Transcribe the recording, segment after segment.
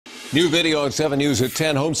New video on 7 News at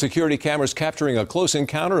 10. Home security cameras capturing a close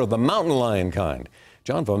encounter of the mountain lion kind.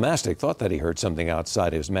 John Vomastic thought that he heard something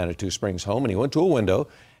outside his Manitou Springs home, and he went to a window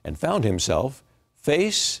and found himself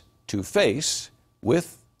face to face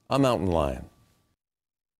with a mountain lion.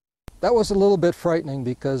 That was a little bit frightening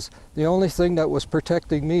because the only thing that was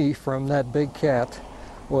protecting me from that big cat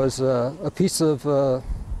was a piece of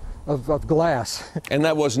glass. And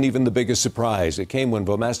that wasn't even the biggest surprise. It came when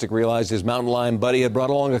Vomastic realized his mountain lion buddy had brought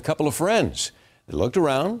along a couple of friends. They looked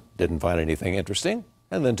around, didn't find anything interesting,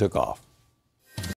 and then took off.